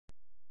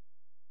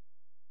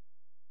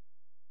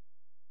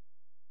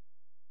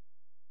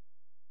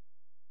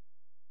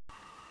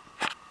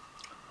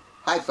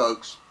Hi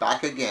folks,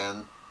 back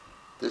again.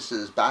 This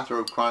is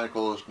Bathrobe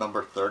Chronicles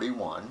number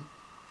 31,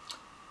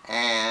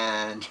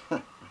 and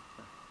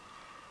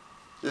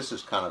this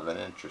is kind of an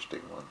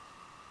interesting one.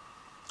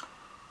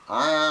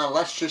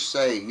 Let's just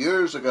say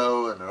years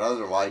ago, in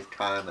another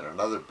lifetime, in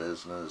another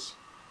business,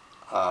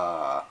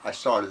 I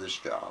started this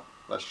job.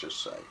 Let's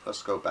just say,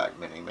 let's go back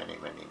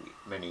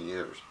many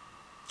years.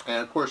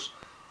 And of course,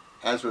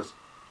 as with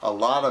a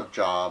lot of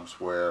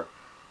jobs where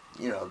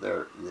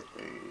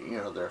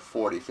they're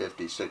 40,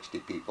 50, 60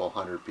 people,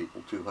 100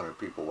 people, 200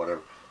 people,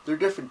 whatever. They're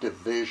different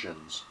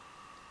divisions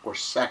or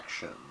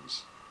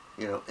sections,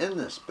 in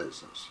this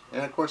business.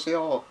 And of course they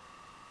all,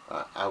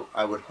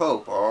 I would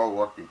hope, are all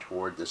working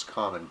toward this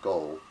common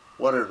goal,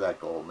 whatever that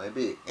goal may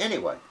be.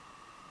 Anyway,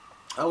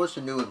 I was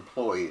a new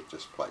employee at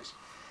this place.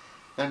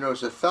 And there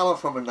was a fellow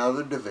from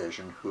another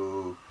division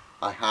who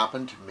I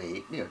happened to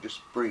meet,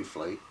 just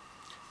briefly.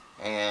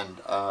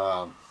 And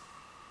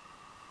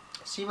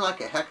seemed like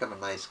a heck of a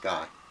nice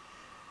guy.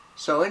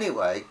 So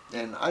anyway,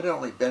 and I'd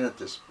only been at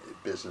this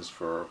business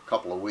for a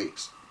couple of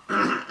weeks.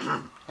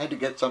 Had to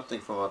get something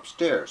from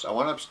upstairs. I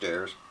went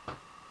upstairs,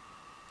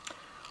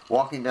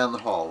 walking down the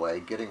hallway,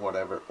 getting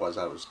whatever it was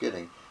I was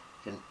getting,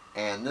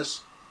 and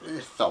this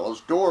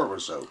fellow's door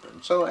was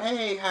open. So,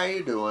 hey, how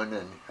you doing?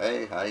 And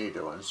hey, how you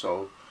doing?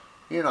 So,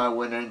 I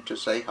went in to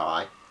say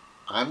hi.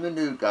 I'm the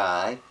new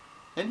guy,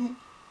 and he,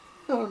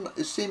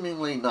 a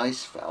seemingly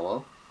nice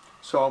fellow.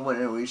 So I went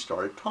in and we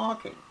started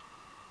talking.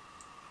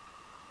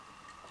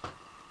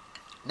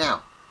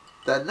 Now,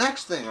 the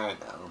next thing I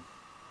know,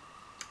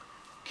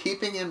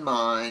 keeping in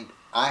mind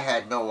I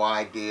had no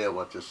idea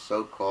what this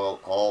so-called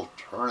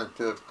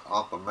alternative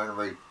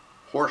complementary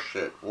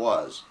horseshit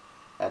was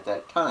at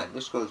that time.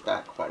 This goes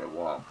back quite a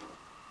while.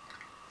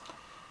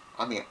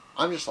 I mean,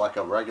 I'm just like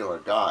a regular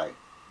guy,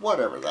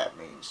 whatever that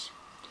means.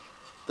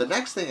 The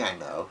next thing I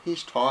know,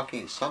 he's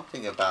talking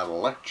something about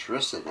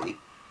electricity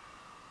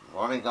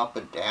running up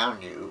and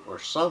down you or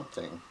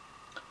something.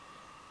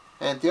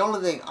 And the only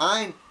thing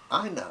I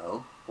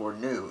know or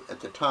knew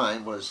at the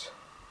time was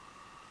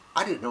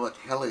I didn't know what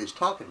the hell he was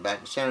talking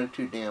about. It sounded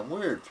too damn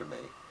weird for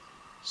me.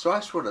 So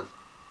I sort of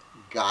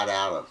got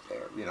out of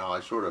there.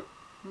 I sort of,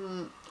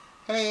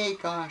 hey,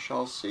 gosh,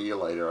 I'll see you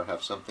later. I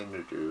have something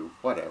to do,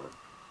 whatever.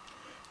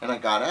 And I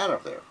got out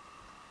of there.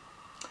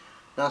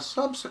 Now,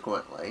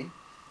 subsequently,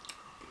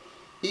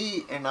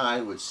 he and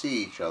I would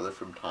see each other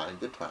from time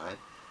to time.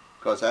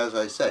 Because, as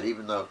I said,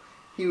 even though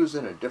he was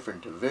in a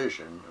different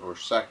division or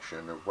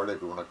section or whatever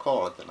you want to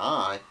call it than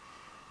I,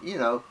 we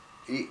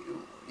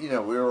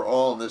were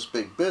all in this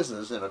big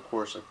business, and of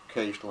course,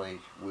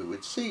 occasionally we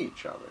would see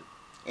each other.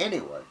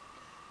 Anyway,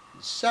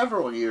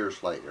 several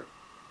years later,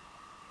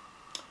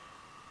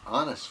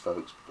 honest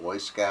folks, Boy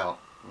Scout,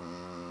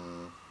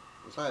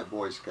 was I a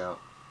Boy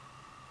Scout?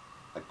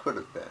 I could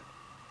have been.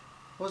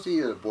 Was he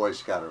either a Boy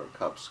Scout or a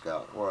Cub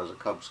Scout, or I was a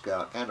Cub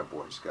Scout and a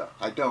Boy Scout?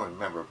 I don't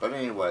remember, but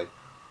anyway,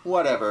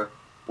 whatever,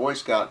 Boy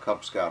Scout,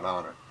 Cub Scout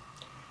honor.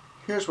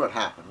 Here's what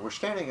happened. We're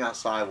standing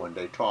outside one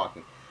day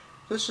talking.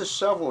 This is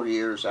several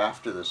years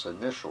after this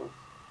initial,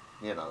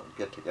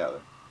 get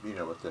together,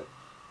 with the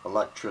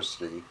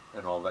electricity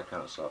and all that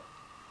kind of stuff.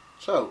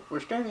 So,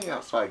 we're standing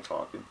outside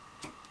talking.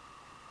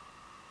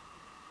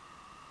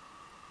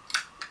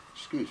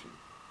 Excuse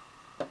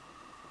me.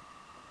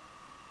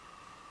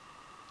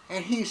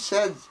 And he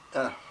said,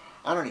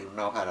 I don't even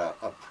know how to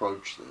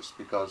approach this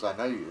because I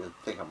know you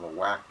think I'm a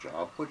whack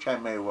job, which I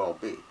may well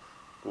be.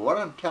 But what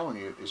I'm telling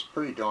you is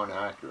pretty darn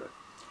accurate.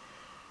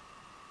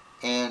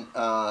 And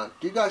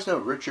do you guys know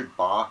Richard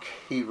Bach?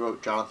 He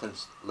wrote Jonathan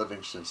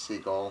Livingston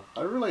Seagull.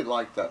 I really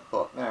like that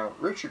book. Now,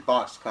 Richard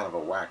Bach's kind of a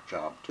whack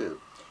job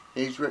too.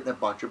 He's written a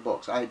bunch of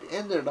books. I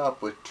ended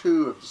up with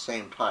 2 of the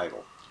same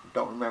title.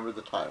 Don't remember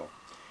the title.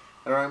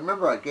 And I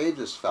remember I gave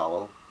this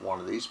fellow one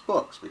of these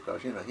books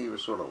because, he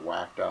was sort of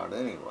whacked out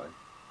anyway.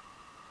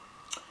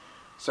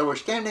 So we're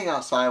standing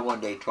outside one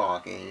day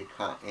talking,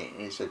 and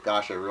he said,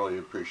 gosh, I really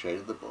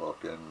appreciated the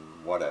book and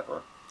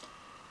whatever.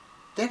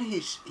 Then he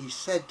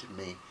said to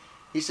me,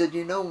 he said,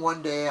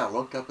 one day I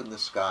looked up in the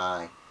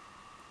sky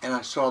and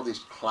I saw these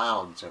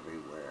clouds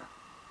everywhere.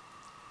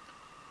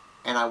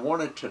 And I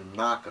wanted to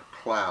knock a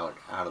cloud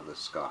out of the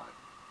sky.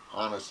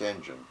 Honest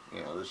engine.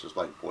 This is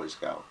like Boy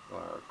Scout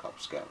or Cub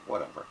Scout,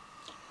 whatever.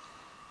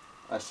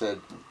 I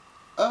said,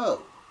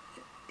 oh.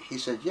 He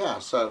said, yeah,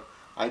 so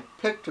I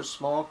picked a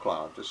small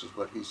cloud. This is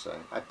what he's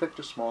saying. I picked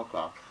a small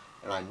cloud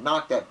and I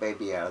knocked that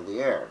baby out of the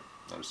air.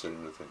 I'm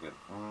sitting there thinking,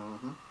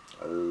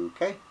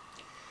 okay.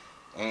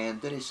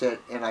 And then he said,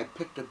 and I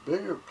picked a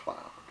bigger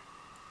cloud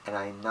and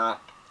I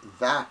knocked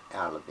that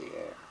out of the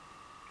air.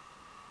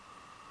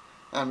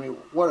 I mean,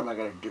 what am I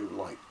going to do?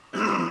 Like,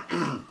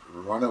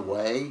 run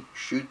away,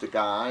 shoot the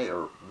guy,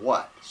 or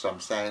what? So I'm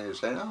standing there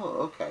saying,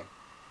 oh, okay.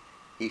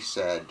 He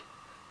said,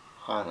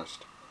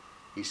 honest,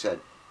 he said,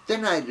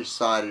 then I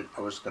decided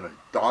I was going to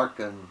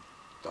darken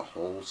the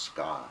whole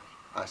sky.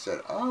 I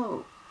said,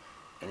 oh.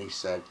 And he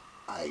said,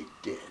 I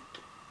did.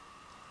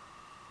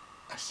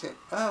 I said,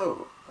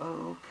 oh,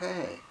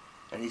 okay.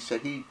 And he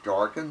said he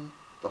darkened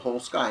the whole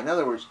sky. In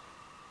other words,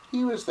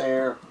 He was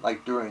there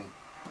like during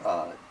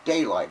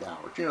daylight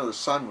hours. You know, the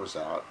sun was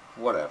out,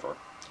 whatever.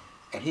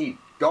 And he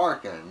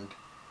darkened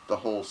the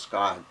whole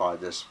sky by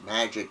this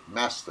magic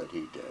mess that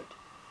he did.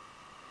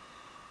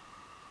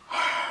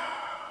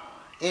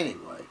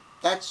 Anyway,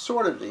 that's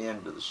sort of the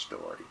end of the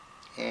story.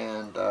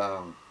 And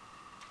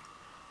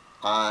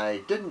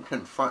I didn't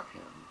confront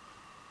him,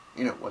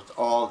 you know, with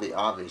all the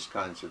obvious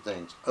kinds of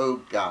things.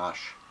 Oh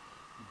gosh,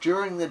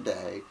 during the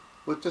day,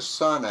 with the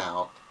sun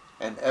out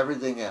and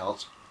everything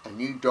else, and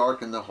you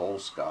darken the whole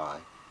sky,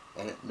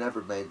 and it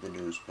never made the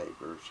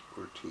newspapers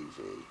or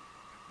TV.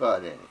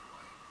 But anyway,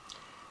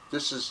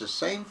 this is the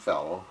same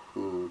fellow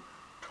who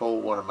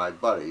told one of my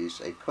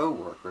buddies, a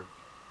co-worker,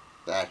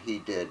 that he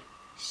did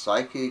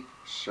psychic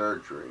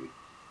surgery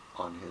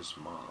on his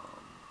mom.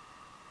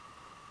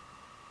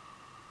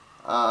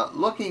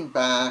 Looking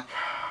back,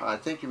 I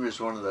think he was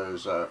one of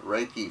those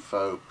Reiki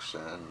folks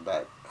and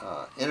that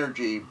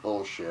energy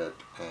bullshit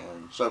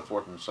and so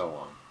forth and so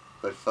on.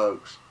 But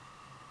folks,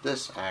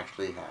 this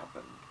actually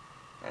happened,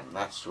 and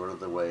that's sort of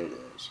the way it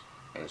is.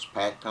 And as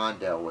Pat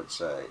Condell would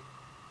say,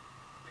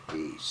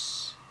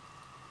 peace.